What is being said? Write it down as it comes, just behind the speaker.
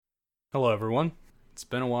Hello, everyone. It's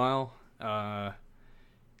been a while.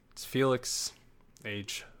 It's Felix,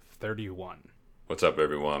 age 31. What's up,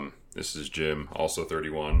 everyone? This is Jim, also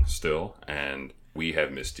 31 still, and we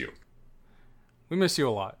have missed you. We miss you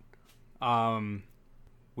a lot.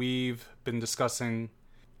 We've been discussing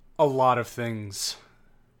a lot of things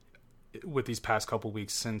with these past couple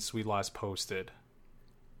weeks since we last posted.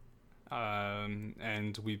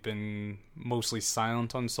 And we've been mostly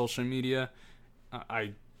silent on social media.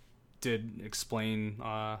 I did explain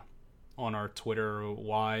on our Twitter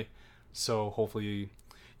why, so hopefully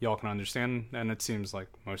y'all can understand, and it seems like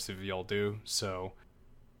most of y'all do. So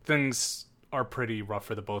things are pretty rough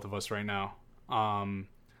for the both of us right now.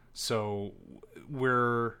 So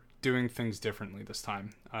we're doing things differently this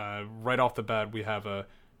time. Right off the bat, we have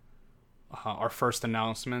our first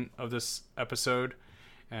announcement of this episode,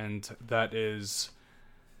 and that is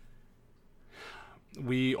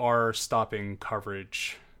we are stopping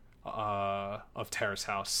coverage of Terrace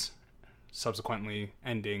House, subsequently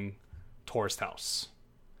ending Tourist House.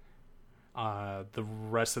 The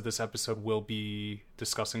rest of this episode will be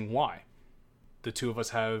discussing why. The two of us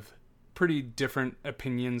have pretty different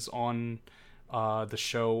opinions on the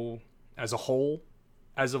show as a whole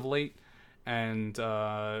as of late, and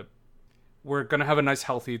we're going to have a nice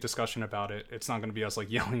healthy discussion about it. It's not going to be us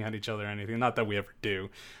like yelling at each other or anything, not that we ever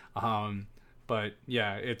do. But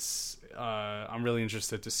yeah, it's I'm really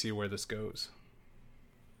interested to see where this goes.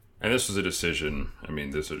 And this was a decision,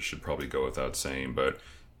 this should probably go without saying, but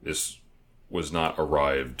this was not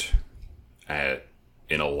arrived at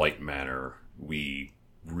in a light manner. We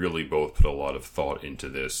really both put a lot of thought into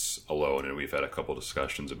this alone, and we've had a couple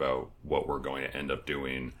discussions about what we're going to end up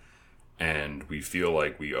doing. And we feel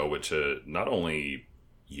like we owe it to not only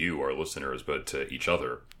you, our listeners, but to each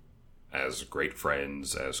other as great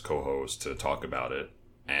friends, as co-hosts, to talk about it.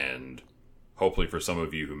 And hopefully for some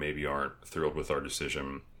of you who maybe aren't thrilled with our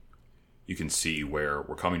decision, you can see where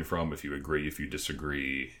we're coming from, if you agree, if you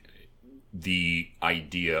disagree. The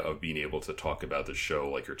idea of being able to talk about the show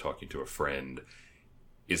like you're talking to a friend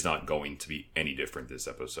is not going to be any different this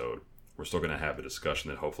episode. We're still going to have a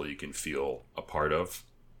discussion that hopefully you can feel a part of.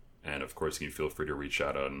 And of course, you can feel free to reach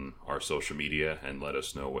out on our social media and let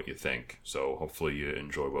us know what you think. So hopefully you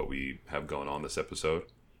enjoy what we have going on this episode.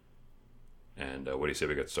 And what do you say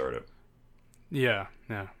we get started? Yeah,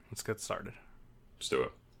 let's get started. Let's do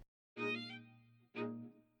it.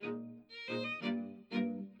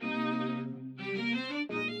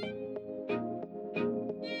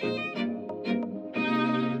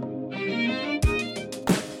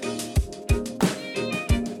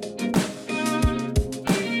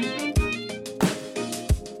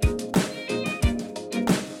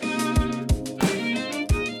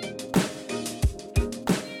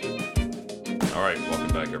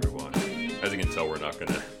 Welcome back, everyone. As you can tell, we're not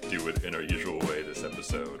going to do it in our usual way this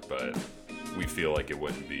episode, but we feel like it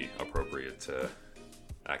wouldn't be appropriate to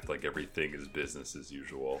act like everything is business as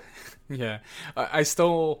usual. Yeah, I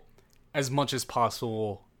still, as much as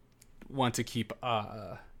possible, want to keep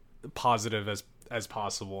positive as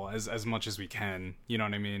possible, as much as we can. You know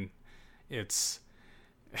what I mean? It's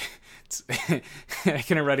I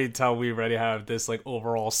can already tell we already have this like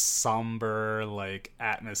overall somber like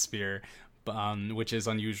atmosphere, which is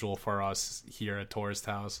unusual for us here at Tourist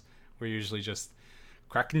House. We're usually just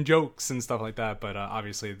cracking jokes and stuff like that, but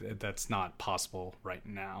obviously that's not possible right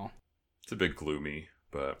now. It's a bit gloomy,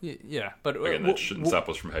 but yeah. But again, that shouldn't stop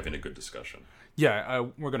us from having a good discussion. Yeah,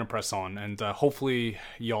 we're gonna press on, and hopefully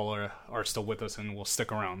y'all are still with us and will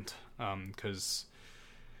stick around. Because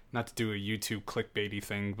not to do a YouTube clickbaity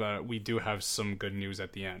thing, but we do have some good news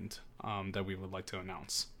at the end that we would like to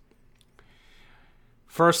announce.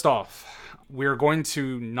 First off, we're going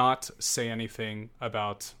to not say anything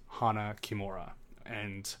about Hana Kimura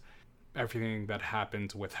and everything that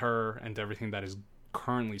happened with her and everything that is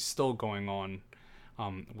currently still going on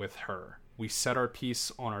with her. We said our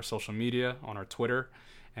piece on our social media, on our Twitter,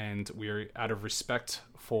 and we're out of respect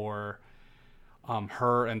for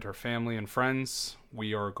her and her family and friends,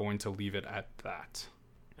 we are going to leave it at that.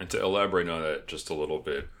 And to elaborate on that just a little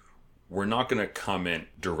bit, we're not going to comment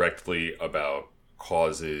directly about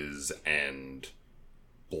causes and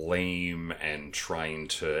blame and trying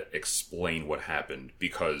to explain what happened,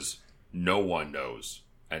 because no one knows,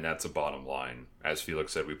 and that's a bottom line. As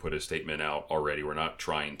Felix said, we put a statement out already. We're not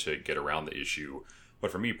trying to get around the issue,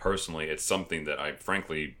 but for me personally, it's something that I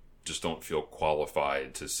frankly just don't feel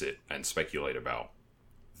qualified to sit and speculate about.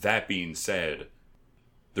 That being said,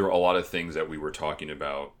 there are a lot of things that we were talking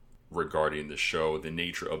about regarding the show, the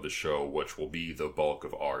nature of the show, which will be the bulk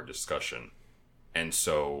of our discussion. And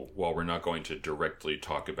so, while we're not going to directly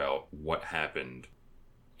talk about what happened,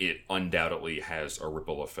 it undoubtedly has a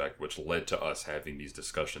ripple effect, which led to us having these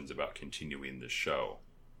discussions about continuing this show.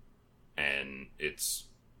 And it's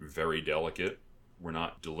very delicate. We're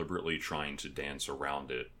not deliberately trying to dance around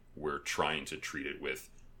it. We're trying to treat it with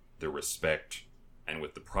the respect and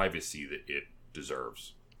with the privacy that it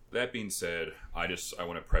deserves. That being said, I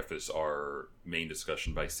want to preface our main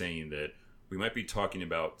discussion by saying that we might be talking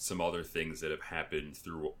about some other things that have happened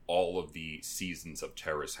through all of the seasons of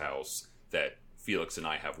Terrace House that Felix and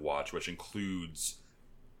I have watched, which includes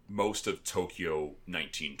most of Tokyo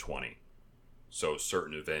 1920. So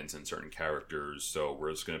certain events and certain characters. So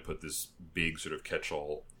we're just going to put this big sort of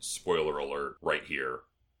catch-all spoiler alert right here,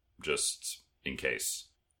 just in case.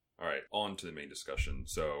 All right, on to the main discussion.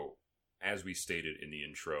 So, as we stated in the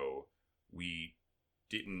intro, we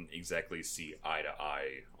didn't exactly see eye to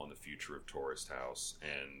eye on the future of Tourist House,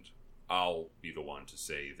 and I'll be the one to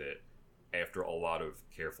say that after a lot of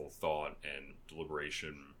careful thought and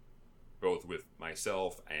deliberation, both with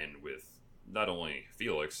myself and with not only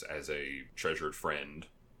Felix as a treasured friend,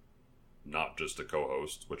 not just a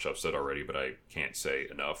co-host, which I've said already, but I can't say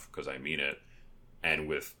enough because I mean it, and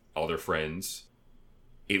with other friends,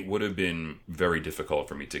 it would have been very difficult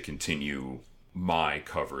for me to continue my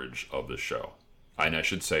coverage of the show. And I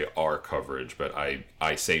should say our coverage, but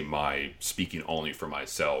I say my, speaking only for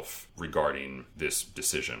myself regarding this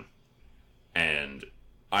decision. And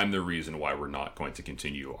I'm the reason why we're not going to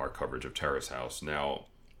continue our coverage of Terrace House. Now,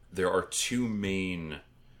 there are two main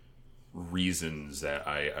reasons that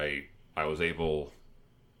I was able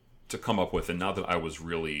to come up with, and not that I was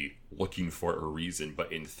really looking for a reason,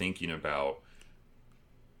 but in thinking about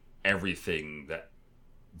everything that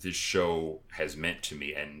this show has meant to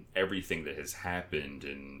me and everything that has happened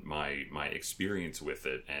and my experience with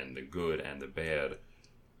it and the good and the bad.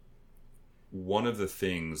 One of the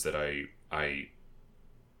things that I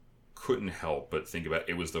couldn't help but think about,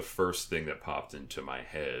 it was the first thing that popped into my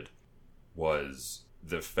head, was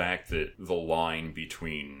the fact that the line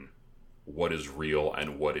between what is real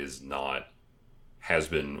and what is not has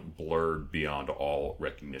been blurred beyond all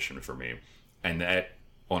recognition for me. And that,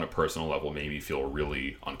 on a personal level, made me feel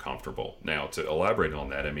really uncomfortable. Now, to elaborate on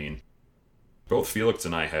that, I mean, both Felix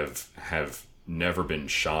and I have never been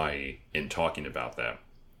shy in talking about that.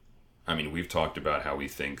 I mean, we've talked about how we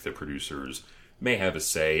think the producers may have a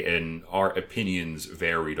say, and our opinions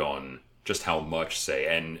varied on just how much say,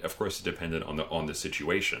 and of course it depended on the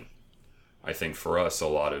situation. I think for us, a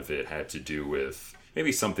lot of it had to do with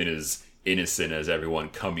maybe something as innocent as everyone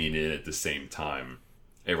coming in at the same time.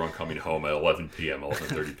 Everyone coming home at 11 p.m.,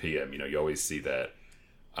 11:30 p.m., you always see that.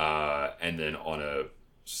 And then on a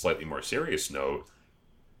slightly more serious note,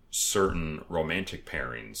 certain romantic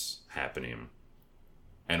pairings happening,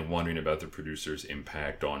 and wondering about the producer's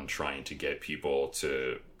impact on trying to get people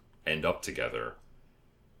to end up together.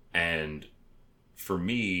 And for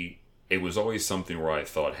me, it was always something where I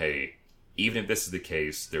thought, hey, even if this is the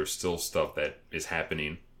case, there's still stuff that is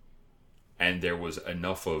happening, and there was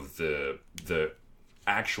enough of the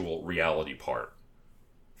actual reality part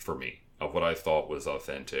for me of what I thought was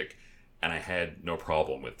authentic, and I had no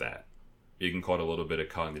problem with that. You can call it a little bit of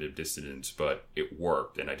cognitive dissonance, but it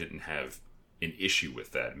worked, and I didn't have an issue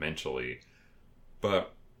with that mentally.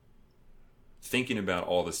 But thinking about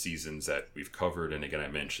all the seasons that we've covered, and again, I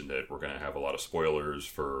mentioned that we're going to have a lot of spoilers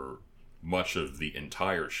for much of the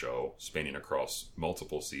entire show, spanning across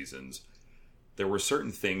multiple seasons, there were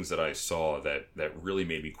certain things that I saw that really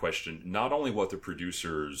made me question not only what the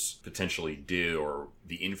producers potentially did or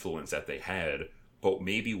the influence that they had, but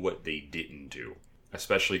maybe what they didn't do,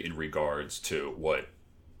 especially in regards to what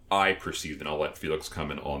I perceived, and I'll let Felix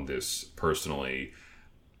comment on this personally,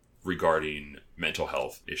 regarding mental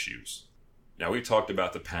health issues. Now, we talked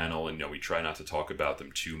about the panel, and we try not to talk about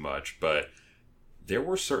them too much, but there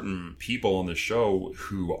were certain people on the show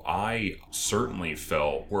who I certainly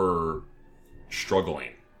felt were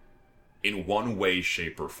struggling in one way,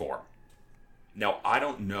 shape, or form. Now, I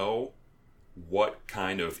don't know what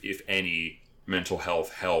kind of, if any, mental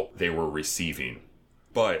health help they were receiving,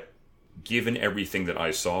 but given everything that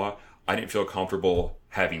I saw, I didn't feel comfortable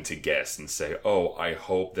having to guess and say, oh, I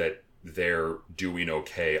hope that they're doing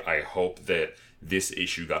okay. I hope that this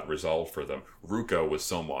issue got resolved for them. Ruka was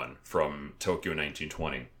someone from Tokyo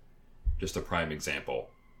 1920. Just a prime example.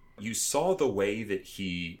 You saw the way that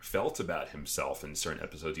he felt about himself in certain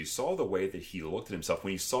episodes. You saw the way that he looked at himself.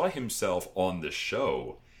 When he saw himself on the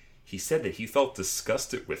show, he said that he felt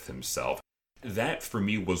disgusted with himself. That, for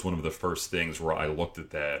me, was one of the first things where I looked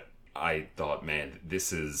at that. I thought, man,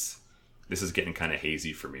 this is getting kind of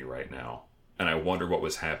hazy for me right now. And I wonder what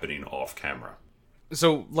was happening off camera.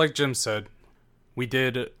 So, like Jim said, We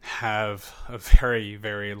did have a very,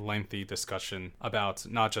 very lengthy discussion about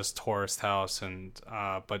not just Tourist House and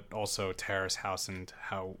but also Terrace House and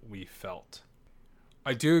how we felt.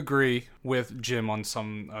 I do agree with Jim on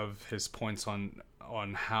some of his points on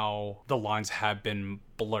how the lines have been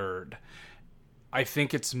blurred. I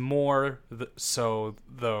think it's more so,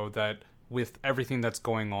 though, that with everything that's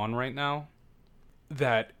going on right now,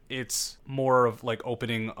 that it's more of like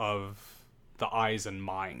opening of the eyes and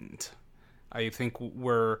mind. I think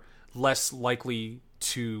we're less likely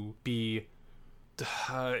to be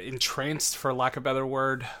entranced, for lack of a better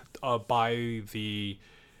word, by the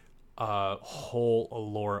whole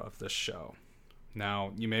allure of this show.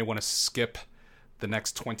 Now, you may want to skip the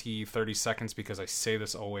next 20, 30 seconds because I say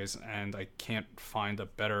this always and I can't find a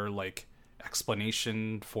better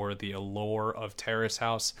explanation for the allure of Terrace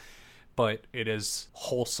House, but it is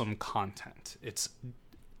wholesome content. It's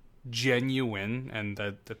genuine, and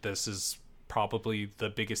that this is probably the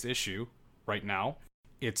biggest issue right now.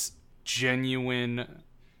 It's genuine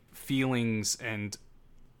feelings and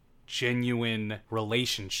genuine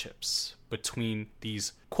relationships between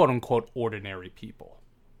these quote-unquote ordinary people.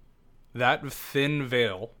 That thin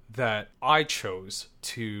veil that I chose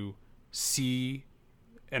to see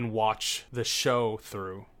and watch the show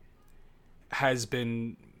through has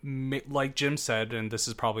been, like Jim said, and this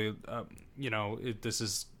is probably, this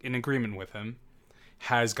is in agreement with him,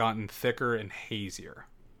 has gotten thicker and hazier.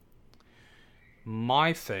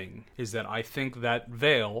 My thing is that I think that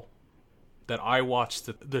veil that I watched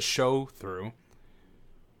the show through,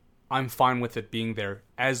 I'm fine with it being there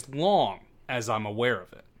as long as I'm aware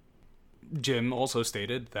of it. Jim also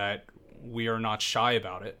stated that we are not shy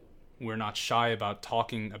about it. We're not shy about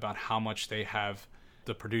talking about how much they have,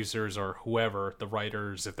 the producers or whoever, the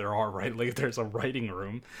writers, if there are, right? Like if there's a writing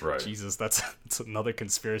room. Right. Jesus, that's another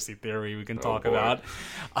conspiracy theory we can talk about.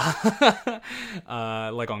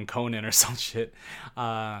 Like on Conan or some shit.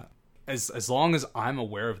 As long as I'm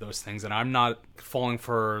aware of those things and I'm not falling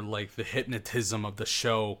for like the hypnotism of the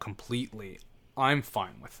show completely, I'm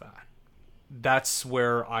fine with that. That's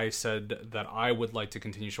where I said that I would like to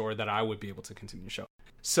continue show, or that I would be able to continue show.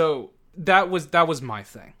 So that was my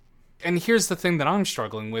thing. And here's the thing that I'm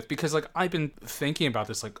struggling with, because I've been thinking about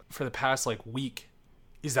this for the past week.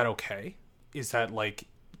 Is that okay? Is that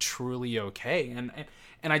truly okay? And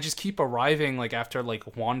I just keep arriving after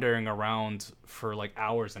wandering around for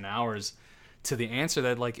hours and hours to the answer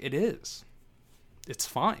that it is. It's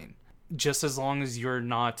fine. Just as long as you're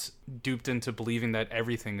not duped into believing that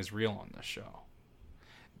everything is real on this show.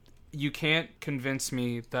 You can't convince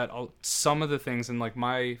me that some of the things in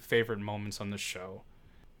my favorite moments on the show,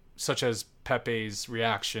 such as Pepe's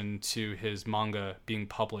reaction to his manga being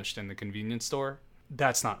published in the convenience store,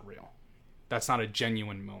 that's not real. That's not a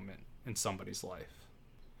genuine moment in somebody's life.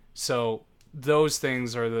 So those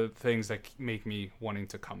things are the things that make me wanting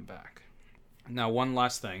to come back. Now, one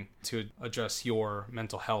last thing to address your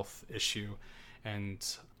mental health issue and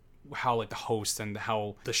how the host and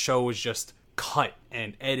how the show is just cut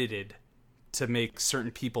and edited to make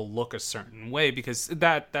certain people look a certain way, because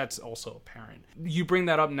that's also apparent. You bring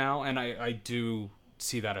that up now, and I do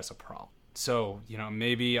see that as a problem. So,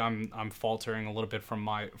 maybe I'm faltering a little bit from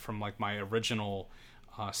my original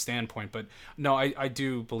standpoint, but no, I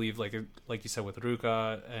do believe like you said with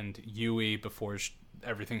Ruka and Yui before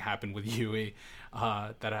everything happened with Yui,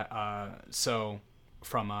 so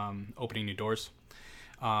from Opening New Doors,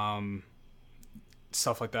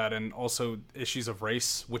 stuff like that, and also issues of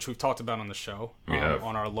race, which we've talked about on the show.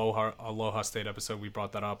 On our Aloha State episode, we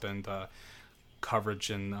brought that up, and coverage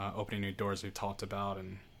in Opening New Doors we've talked about,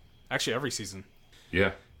 and actually every season.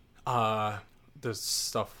 Yeah. The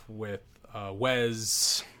stuff with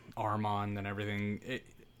Wes, Armand, and everything,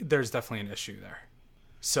 there's definitely an issue there.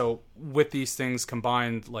 So with these things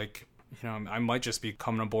combined, I might just be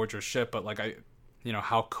coming aboard your ship, but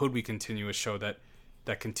how could we continue a show that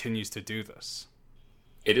continues to do this?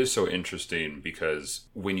 It is so interesting because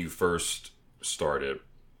when you first started,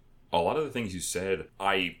 a lot of the things you said,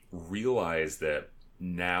 I realized that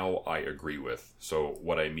now I agree with. So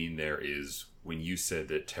what I mean there is when you said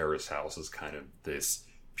that Terrace House is kind of this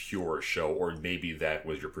pure show, or maybe that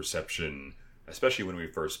was your perception, especially when we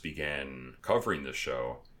first began covering the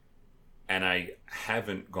show. And I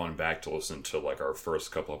haven't gone back to listen to our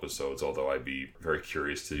first couple episodes, although I'd be very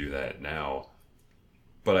curious to do that now.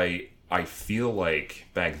 But I feel like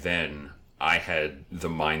back then I had the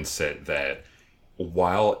mindset that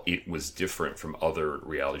while it was different from other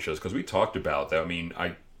reality shows, because we talked about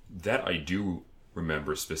that, I do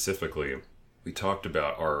remember specifically, we talked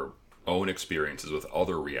about our own experiences with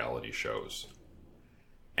other reality shows.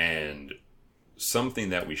 And something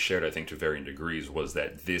that we shared, I think, to varying degrees was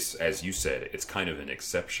that this, as you said, it's kind of an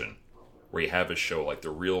exception. Where you have a show like The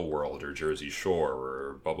Real World or Jersey Shore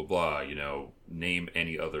or blah, blah, blah, you know, name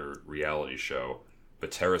any other reality show.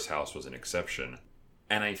 But Terrace House was an exception.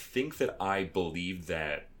 And I think that I believed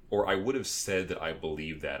that, or I would have said that I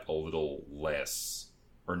believed that a little less,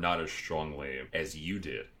 or not as strongly as you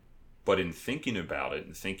did. But in thinking about it,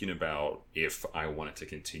 and thinking about if I wanted to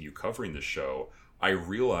continue covering the show, I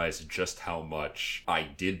realized just how much I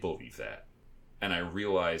did believe that. And I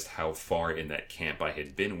realized how far in that camp I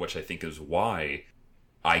had been, which I think is why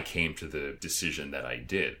I came to the decision that I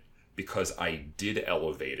did. Because I did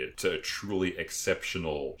elevate it to a truly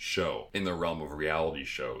exceptional show in the realm of reality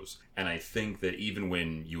shows. And I think that even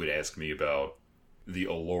when you would ask me about the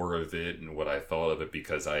allure of it and what I thought of it,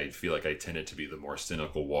 because I feel like I tended to be the more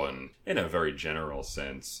cynical one in a very general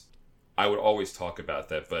sense, I would always talk about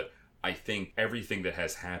that. But I think everything that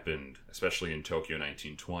has happened, especially in Tokyo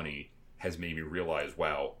 1920, has made me realize,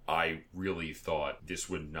 wow, I really thought this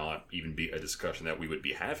would not even be a discussion that we would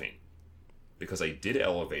be having. Because I did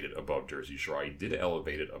elevate it above Jersey Shore. I did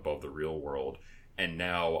elevate it above The Real World. And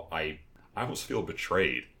now I almost feel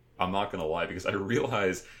betrayed. I'm not going to lie, because I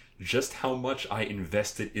realize just how much I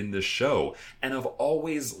invested in the show. And I've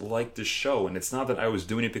always liked the show. And it's not that I was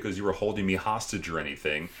doing it because you were holding me hostage or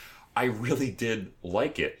anything. I really did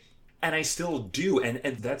like it. And I still do.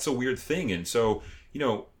 And that's a weird thing. And so, you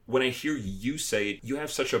know, when I hear you say it, you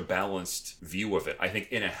have such a balanced view of it, I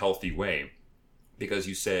think, in a healthy way. Because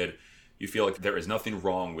you said you feel like there is nothing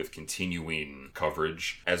wrong with continuing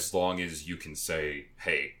coverage as long as you can say,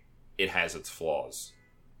 hey, it has its flaws.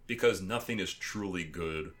 Because nothing is truly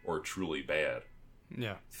good or truly bad.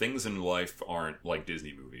 Yeah. Things in life aren't like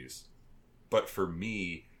Disney movies. But for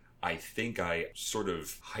me, I think I sort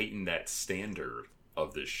of heightened that standard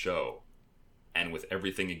of this show. And with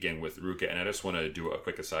everything, again, with Ruka, and I just want to do a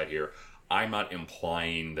quick aside here, I'm not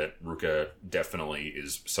implying that Ruka definitely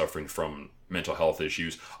is suffering from mental health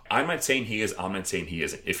issues. I'm not saying he is, I'm not saying he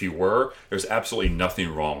isn't. If he were, there's absolutely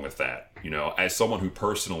nothing wrong with that. You know, as someone who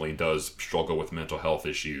personally does struggle with mental health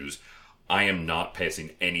issues, I am not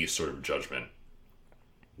passing any sort of judgment.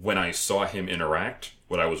 When I saw him interact,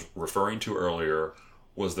 what I was referring to earlier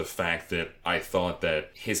was the fact that I thought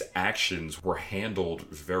that his actions were handled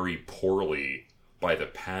very poorly by the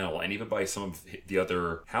panel and even by some of the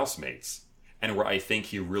other housemates. And where I think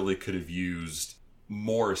he really could have used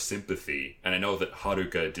more sympathy. And I know that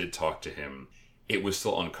Haruka did talk to him. It was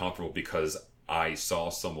still uncomfortable because I saw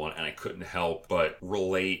someone and I couldn't help but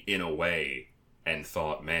relate in a way and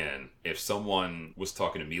thought, man, if someone was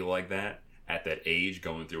talking to me like that at that age,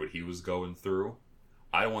 going through what he was going through,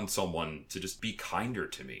 I want someone to just be kinder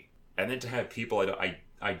to me. And then to have people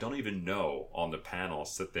I don't even know on the panel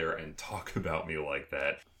sit there and talk about me like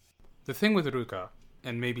that. The thing with Ruka,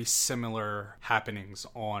 and maybe similar happenings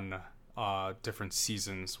on different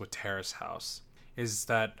seasons with Terrace House, is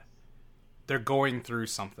that they're going through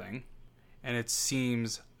something, and it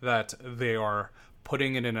seems that they are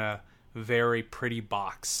putting it in a very pretty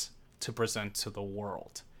box to present to the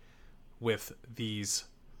world with these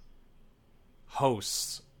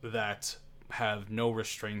hosts that have no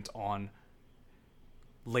restraint on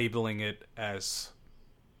labeling it as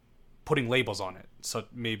putting labels on it. So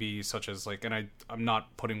maybe such as like, and I'm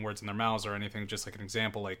not putting words in their mouths or anything, just like an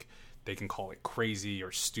example, like they can call it crazy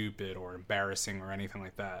or stupid or embarrassing or anything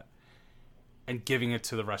like that, and giving it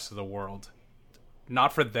to the rest of the world.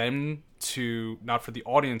 Not for the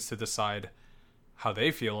audience to decide how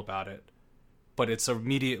they feel about it, but it's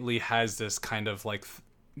immediately has this kind of like,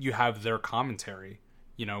 you have their commentary,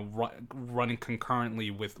 you know, running concurrently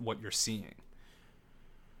with what you're seeing.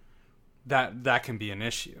 That can be an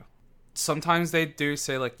issue. Sometimes they do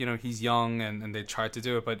say, like, you know, he's young and they try to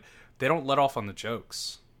do it, but they don't let off on the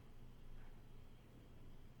jokes.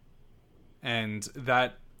 And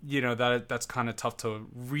that, you know, that's kind of tough to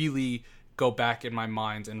really go back in my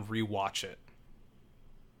mind and rewatch it.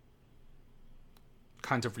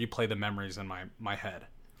 Kind of replay the memories in my head.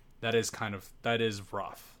 That is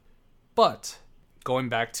rough. But going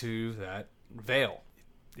back to that Veil,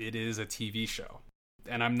 it is a TV show.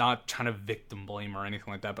 And I'm not trying to victim blame or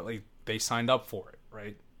anything like that, but like they signed up for it,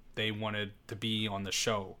 right? They wanted to be on the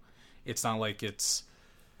show. It's not like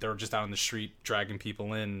they're just out on the street dragging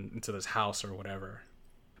people into this house or whatever.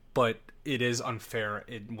 But it is unfair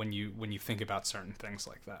when you think about certain things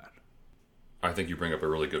like that. I think you bring up a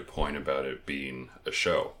really good point about it being a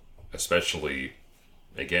show, especially,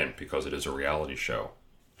 again, because it is a reality show.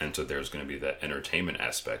 And so there's going to be that entertainment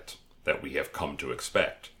aspect that we have come to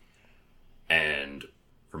expect. And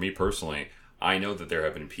for me personally, I know that there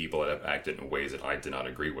have been people that have acted in ways that I did not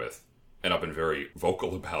agree with. And I've been very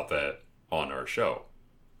vocal about that on our show.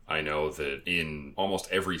 I know that in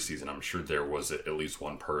almost every season, I'm sure there was at least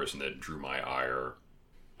one person that drew my ire.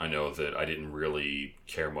 I know that I didn't really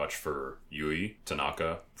care much for Yui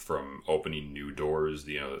Tanaka from opening new doors.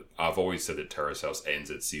 I've always said that Terrace House ends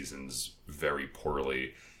its seasons very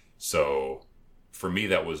poorly. So for me,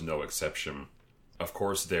 that was no exception. Of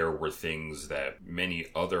course, there were things that many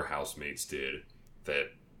other housemates did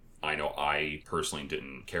that I know I personally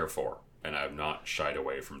didn't care for. And I've not shied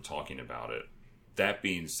away from talking about it. That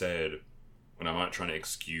being said, and I'm not trying to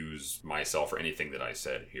excuse myself for anything that I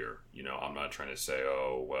said here. I'm not trying to say,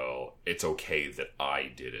 oh, well, it's okay that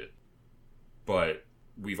I did it. But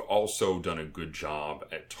we've also done a good job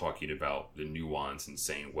at talking about the nuance and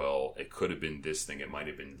saying, well, it could have been this thing, it might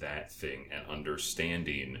have been that thing, and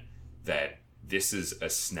understanding that this is a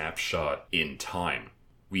snapshot in time.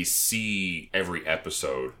 We see every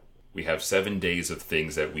episode. We have 7 days of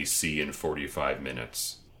things that we see in 45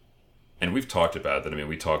 minutes. And we've talked about that.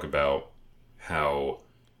 We talk about how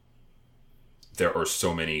there are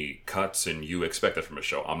so many cuts and you expect that from a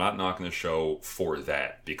show. I'm not knocking the show for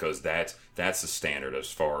that, because that's the standard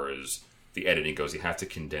as far as the editing goes. You have to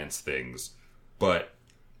condense things. But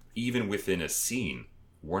even within a scene,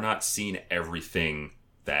 we're not seeing everything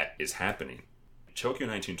that is happening. Tokyo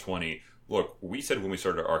 1920, look, we said when we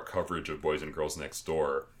started our coverage of Boys and Girls Next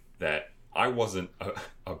Door that I wasn't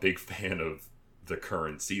a big fan of the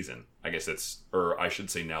current season. I guess I should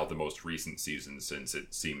say now the most recent season, since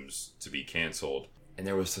it seems to be canceled. And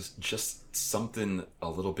there was just something a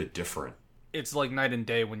little bit different. It's like night and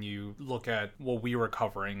day when you look at what we were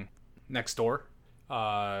covering Next Door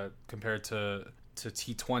compared to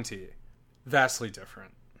T20. Vastly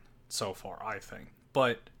different so far, I think.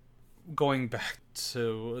 But going back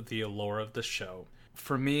to the allure of the show,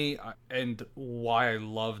 for me, and why I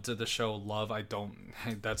loved the show,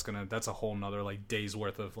 that's a whole nother like day's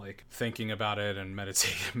worth of like thinking about it and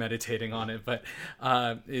meditating on it. But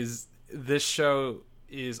is this show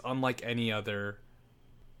is unlike any other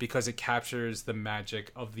because it captures the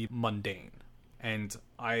magic of the mundane. And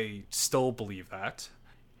I still believe that.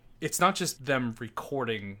 It's not just them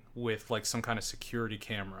recording with like some kind of security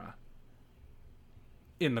camera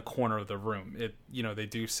in the corner of the room. They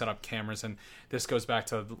do set up cameras, and this goes back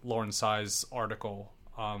to Lauren Tsai's article,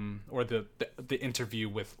 or the interview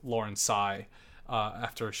with Lauren Tsai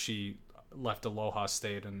after she left Aloha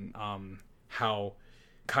State, and how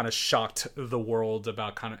kind of shocked the world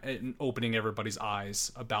about kind of opening everybody's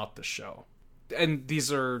eyes about the show. And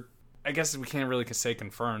these are, I guess we can't really say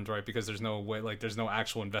confirmed, right? Because there's no way, like there's no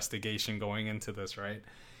actual investigation going into this, right?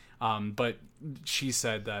 But she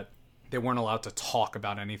said that they weren't allowed to talk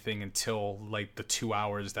about anything until like the 2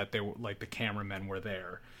 hours that they were like the cameramen were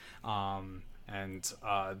there, and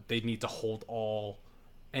they need to hold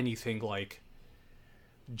anything like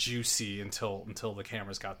juicy until the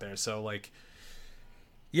cameras got there. So like,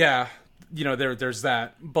 yeah, there's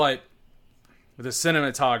that. But the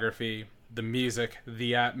cinematography, the music,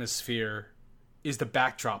 the atmosphere is the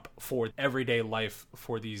backdrop for everyday life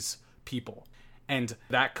for these people, and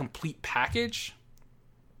that complete package,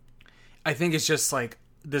 I think it's just like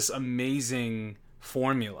this amazing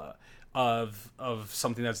formula of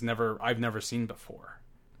something I've never seen before.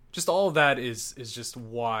 Just all of that is just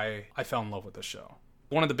why I fell in love with the show.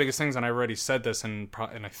 One of the biggest things, and I already said this, and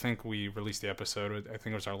I think we released the episode. I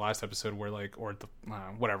think it was our last episode where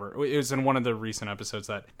whatever. It was in one of the recent episodes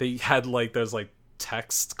that they had like those like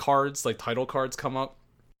text cards, like title cards come up.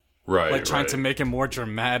 Right. Like trying to make it more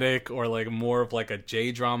dramatic or like more of like a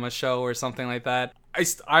J-drama show or something like that.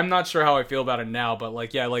 I'm not sure how I feel about it now, but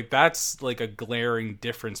like, yeah, like that's like a glaring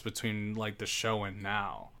difference between like the show and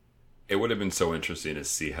now. It would have been so interesting to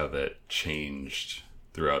see how that changed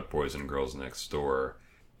throughout Boys and Girls Next Door.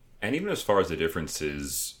 And even as far as the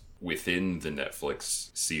differences within the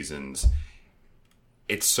Netflix seasons,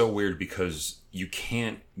 it's so weird because you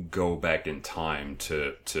can't go back in time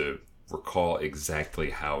to recall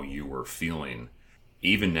exactly how you were feeling.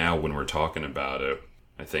 Even now when we're talking about it,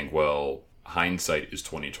 I think, well, hindsight is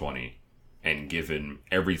 2020, and given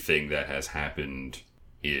everything that has happened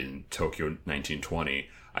in Tokyo 1920,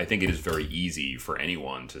 I think it is very easy for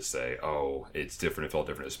anyone to say, oh, it's different, it felt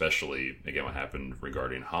different, especially, again, what happened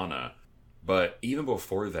regarding Hana. But even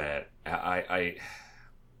before that, I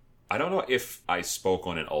don't know if I spoke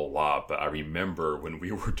on it a lot, but I remember when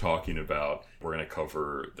we were talking about we're going to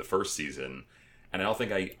cover the first season, and I don't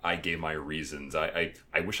think I gave my reasons. I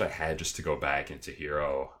wish I had, just to go back and to hear,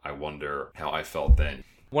 oh, I wonder how I felt then.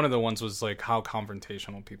 One of the ones was like how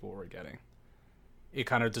confrontational people were getting. It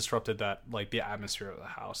kind of disrupted that, like the atmosphere of the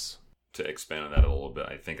house. To expand on that a little bit,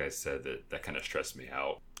 I think I said that kind of stressed me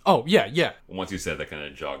out. Oh, yeah, yeah. Once you said that, kind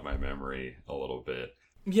of jogged my memory a little bit.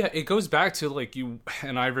 Yeah, it goes back to like you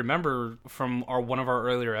and I remember from one of our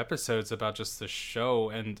earlier episodes about just the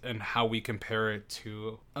show and how we compare it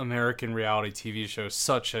to American reality TV shows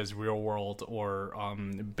such as Real World or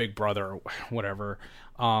Big Brother or whatever.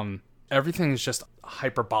 Everything is just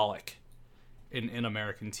hyperbolic in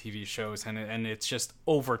American TV shows, and it's just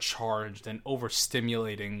overcharged and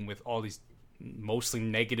overstimulating with all these mostly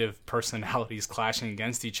negative personalities clashing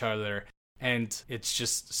against each other. And it's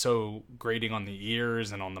just so grating on the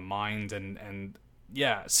ears and on the mind. And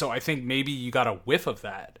yeah, so I think maybe you got a whiff of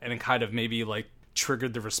that. And it kind of maybe like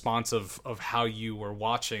triggered the response of how you were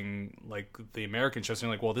watching like the American shows. And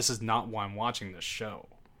you're like, well, this is not why I'm watching this show.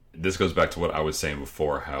 This goes back to what I was saying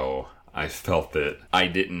before, how I felt that I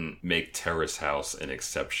didn't make Terrace House an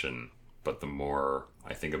exception. But the more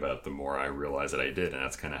I think about it, the more I realize that I did. And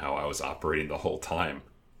that's kind of how I was operating the whole time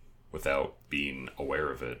without being aware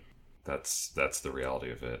of it. That's the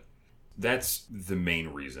reality of it. That's the main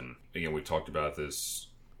reason. Again, we talked about this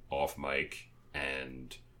off mic,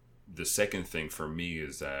 and the second thing for me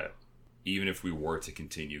is that even if we were to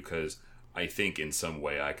continue, because I think in some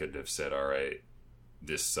way I could have said, all right,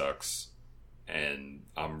 this sucks, and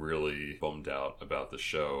I'm really bummed out about the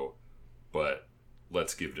show, but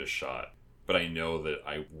let's give it a shot. But I know that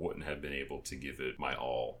I wouldn't have been able to give it my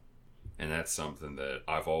all. And that's something that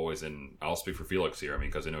I've always, and I'll speak for Felix here, I mean,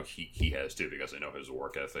 because I know he has too, because I know his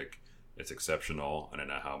work ethic, it's exceptional, and I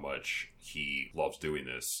know how much he loves doing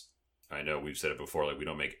this. I know we've said it before, like, we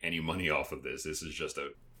don't make any money off of this. This is just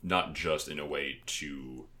not just in a way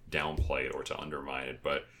to downplay it or to undermine it,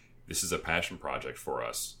 but this is a passion project for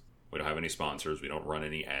us. We don't have any sponsors. We don't run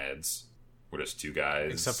any ads. We're just two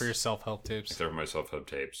guys. Except for your self-help tapes. Except for my self-help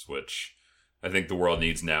tapes, which I think the world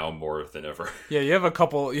needs now more than ever. Yeah, you have a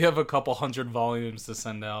couple hundred volumes to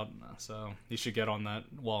send out, so you should get on that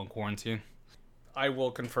while in quarantine. I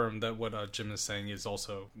will confirm that what Jim is saying is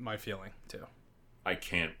also my feeling too. I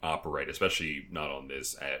can't operate, especially not on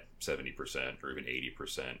this, at 70% or even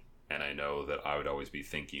 80%. And I know that I would always be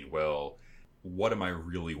thinking, well, what am I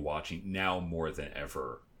really watching now more than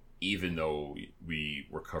ever? Even though we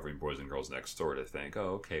were covering Boys and Girls Next Door, to think,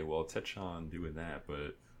 oh, okay, well, Tetchan doing that,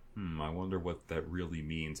 but I wonder what that really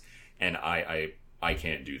means. And I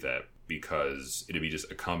can't do that, because it'd be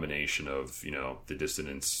just a combination of, the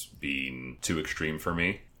dissonance being too extreme for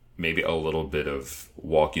me. Maybe a little bit of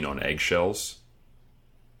walking on eggshells,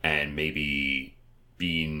 and maybe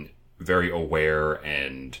being very aware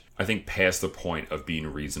and I think past the point of being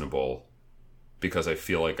reasonable, because I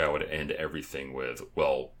feel like I would end everything with,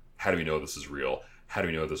 well, how do we know this is real? How do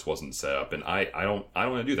we know this wasn't set up? And I don't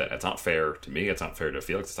want to do that. It's not fair to me. It's not fair to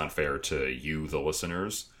Felix. It's not fair to you, the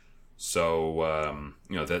listeners. So,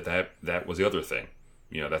 that was the other thing.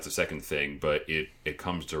 That's the second thing, but it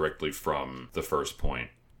comes directly from the first point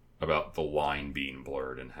about the line being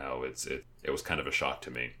blurred and how it was kind of a shock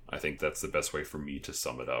to me. I think that's the best way for me to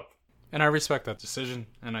sum it up. And I respect that decision,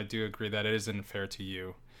 and I do agree that it isn't fair to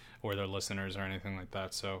you or their listeners or anything like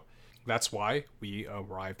that. So that's why we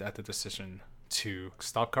arrived at the decision to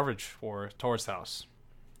stop coverage for Tourist House.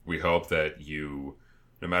 We hope that you,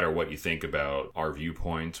 no matter what you think about our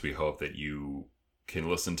viewpoints, we hope that you can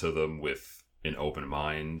listen to them with an open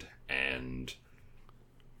mind, and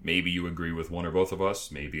maybe you agree with one or both of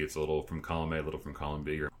us. Maybe it's a little from column A, a little from column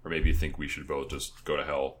B, or maybe you think we should both just go to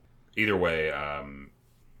hell. Either way,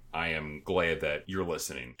 I am glad that you're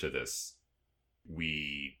listening to this.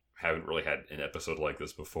 We haven't really had an episode like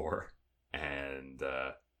this before, and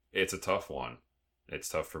it's a tough one. It's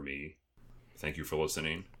tough for me. Thank you for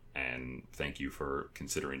listening, and thank you for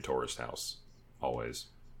considering Tourist House, always.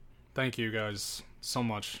 Thank you guys so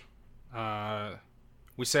much.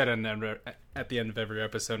 We said at the end of every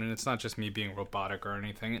episode, and it's not just me being robotic or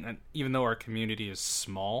anything, and even though our community is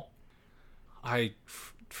small, I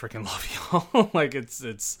freaking love y'all. Like,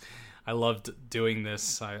 it's I loved doing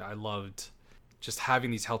this. I loved just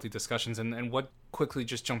having these healthy discussions, and what quickly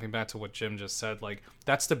just jumping back to what Jim just said, like,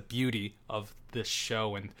 that's the beauty of this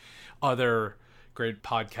show and other great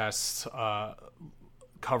podcasts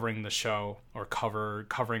covering the show or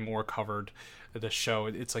covered the show.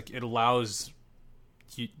 It's like it allows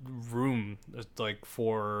room like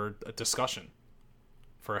for a discussion,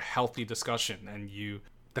 for a healthy discussion, and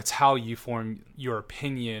that's how you form your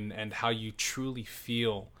opinion and how you truly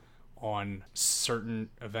feel on certain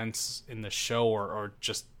events in the show or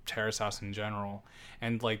just Terrace House in general.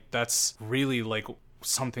 And like that's really like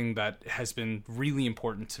something that has been really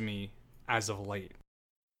important to me as of late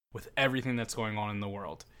with everything that's going on in the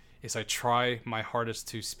world, is I try my hardest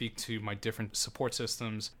to speak to my different support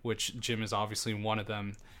systems, which Jim is obviously one of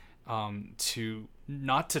them, to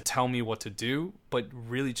not to tell me what to do, but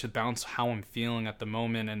really to bounce how I'm feeling at the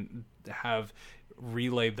moment and have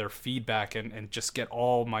relayed their feedback and just get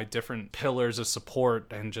all my different pillars of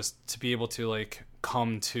support and just to be able to like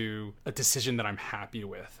come to a decision that I'm happy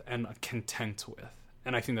with and content with.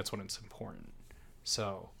 And I think that's when it's important.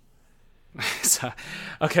 So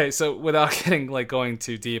okay, so without getting like going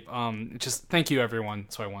too deep, just thank you everyone.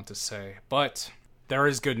 That's what I want to say. But there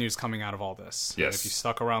is good news coming out of all this. Yes. And if you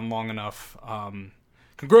stuck around long enough,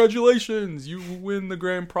 congratulations, you win the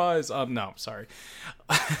grand prize. No, sorry.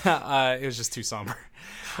 It was just too somber.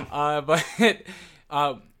 But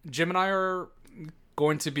Jim and I are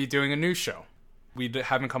going to be doing a new show. We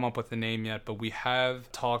haven't come up with a name yet, but we have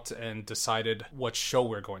talked and decided what show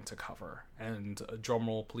we're going to cover. And drum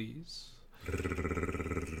roll, please.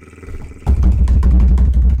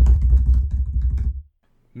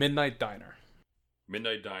 Midnight Diner.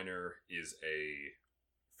 Midnight Diner is a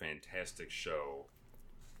fantastic show.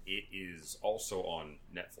 It is also on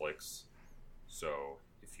Netflix, so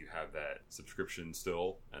if you have that subscription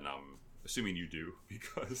still, and I'm assuming you do,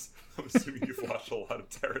 because I'm assuming you've watched a lot of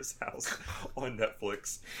Terrace House on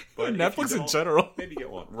Netflix. But Netflix in general. Maybe get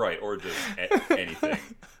one. Right, or just anything.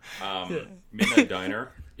 Midnight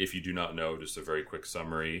Diner, if you do not know, just a very quick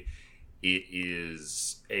summary. It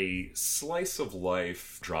is a slice of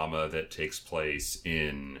life drama that takes place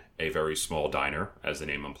in a very small diner, as the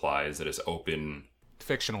name implies, that is open.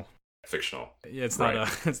 Fictional. Yeah, it's right.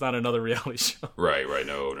 not it's not another reality show. Right.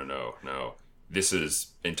 No. This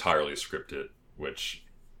is entirely scripted, which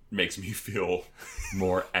makes me feel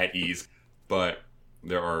more at ease. But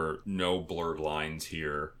there are no blurred lines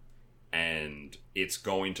here. And it's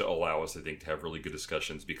going to allow us, I think, to have really good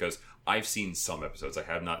discussions because I've seen some episodes. I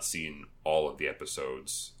have not seen all of the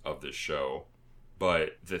episodes of this show,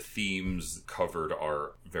 but the themes covered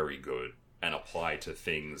are very good and apply to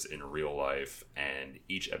things in real life. And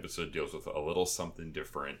each episode deals with a little something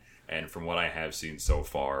different. And from what I have seen so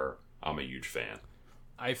far, I'm a huge fan.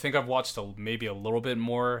 I think I've watched maybe a little bit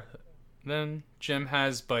more than Jim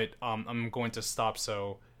has, but I'm going to stop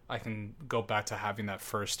so I can go back to having that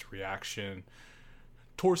first reaction.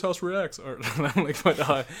 Tor's House reacts, or like,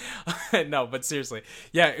 but no, but seriously,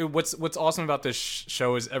 yeah. What's awesome about this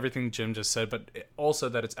show is everything Jim just said, but also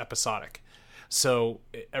that it's episodic. So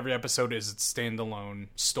every episode is its standalone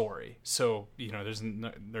story. So there's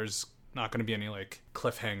not going to be any like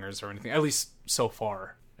cliffhangers or anything, at least so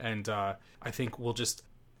far. And I think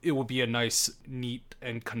it will be a nice, neat,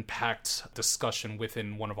 and compact discussion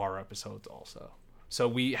within one of our episodes also. So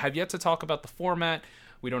we have yet to talk about the format.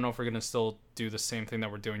 We don't know if we're going to still do the same thing that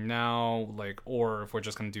we're doing now, or if we're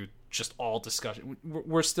just going to do just all discussion.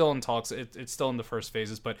 We're still in talks. It's still in the first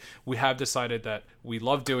phases, but we have decided that we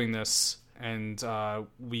love doing this, and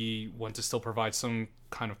we want to still provide some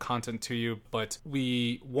kind of content to you, but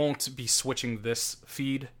we won't be switching this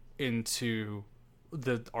feed into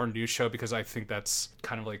our new show because I think that's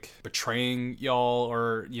kind of like betraying y'all,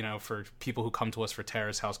 or for people who come to us for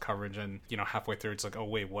Terrace House coverage and halfway through it's like, oh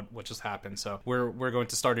wait, what just happened? So we're going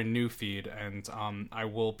to start a new feed, and I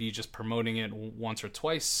will be just promoting it once or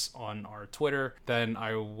twice on our Twitter. Then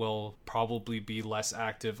I will probably be less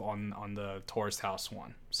active on the Tourist House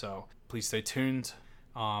one. So please stay tuned.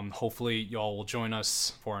 Hopefully y'all will join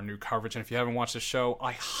us for our new coverage, and if you haven't watched the show,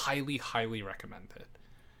 I highly recommend it.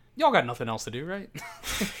 Y'all got nothing else to do, right?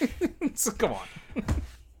 So come on.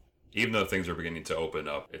 Even though things are beginning to open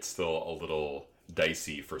up, it's still a little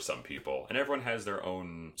dicey for some people. And everyone has their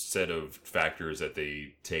own set of factors that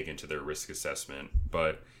they take into their risk assessment.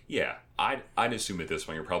 But yeah, I'd assume at this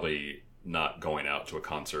point you're probably not going out to a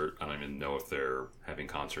concert. I don't even know if they're having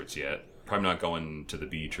concerts yet. Probably not going to the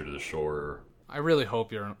beach or to the shore. I really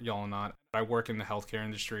hope y'all not. I work in the healthcare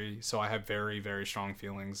industry, so I have very, very strong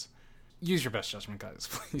feelings. Use your best judgment, guys,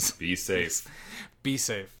 please. Be safe. Be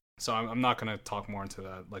safe. So I'm not going to talk more into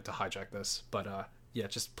that, like to hijack this. But yeah,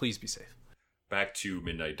 just please be safe. Back to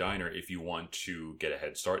Midnight Diner. If you want to get a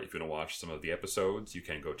head start, if you want to watch some of the episodes, you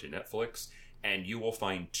can go to Netflix. And you will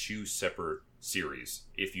find two separate series.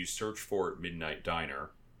 If you search for Midnight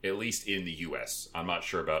Diner, at least in the US, I'm not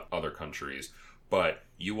sure about other countries, but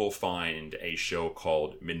you will find a show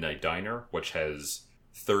called Midnight Diner, which has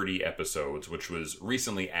 30 episodes, which was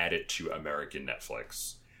recently added to American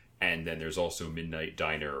Netflix. And then there's also Midnight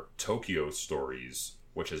Diner Tokyo Stories,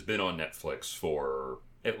 which has been on Netflix for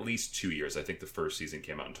at least 2 years. I think the first season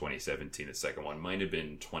came out in 2017. The second one might have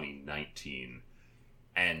been 2019.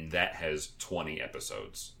 And that has 20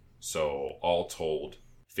 episodes. So all told,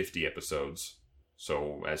 50 episodes.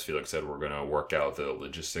 So, as Felix said, we're going to work out the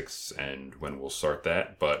logistics and when we'll start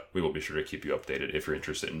that, but we will be sure to keep you updated if you're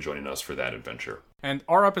interested in joining us for that adventure. And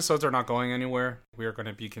our episodes are not going anywhere. We are going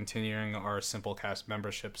to be continuing our Simplecast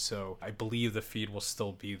membership, so I believe the feed will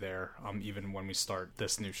still be there even when we start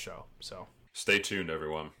this new show. So stay tuned,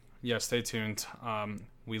 everyone. Yeah, stay tuned.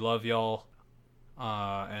 We love y'all.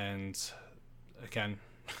 And again,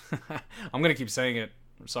 I'm going to keep saying it.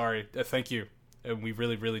 I'm sorry. Thank you. And we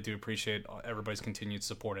really, really do appreciate everybody's continued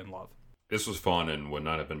support and love. This was fun and would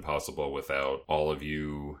not have been possible without all of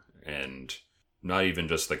you, and not even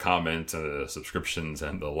just the comments and the subscriptions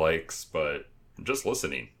and the likes, but just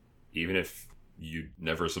listening. Even if you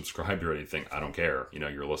never subscribed or anything, I don't care.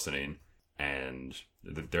 You're listening, and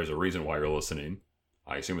there's a reason why you're listening.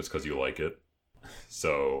 I assume it's because you like it.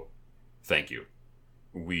 So, thank you.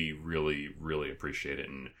 We really, really appreciate it,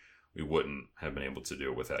 and we wouldn't have been able to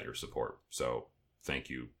do it without your support. So, thank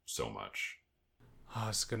you so much. Oh,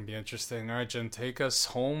 it's going to be interesting. All right, Jim, take us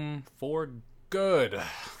home for good.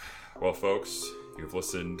 Well, folks, you've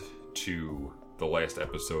listened to the last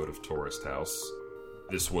episode of Tourist House.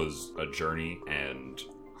 This was a journey, and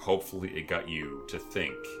hopefully it got you to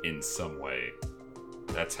think in some way.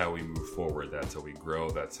 That's how we move forward. That's how we grow.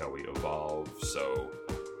 That's how we evolve. So,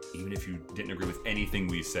 even if you didn't agree with anything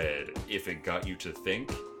we said, if it got you to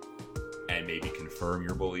think and maybe confirm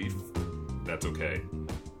your belief, that's okay.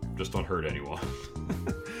 Just don't hurt anyone.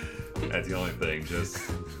 That's the only thing.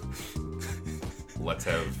 Just let's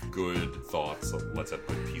have good thoughts. Let's have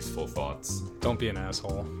good, peaceful thoughts. Don't be an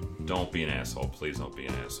asshole. Don't be an asshole. Please don't be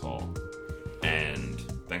an asshole. And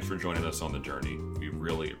thanks for joining us on the journey. We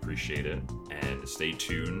really appreciate it. And stay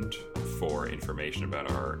tuned for information about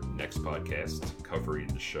our next podcast covering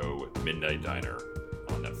the show Midnight Diner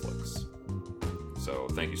on Netflix. So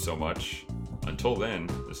thank you so much. Until then,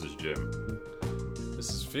 this is Jim.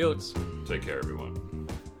 This is Felix. Take care, everyone.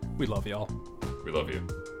 We love y'all. We love you.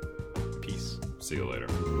 Peace. See you later.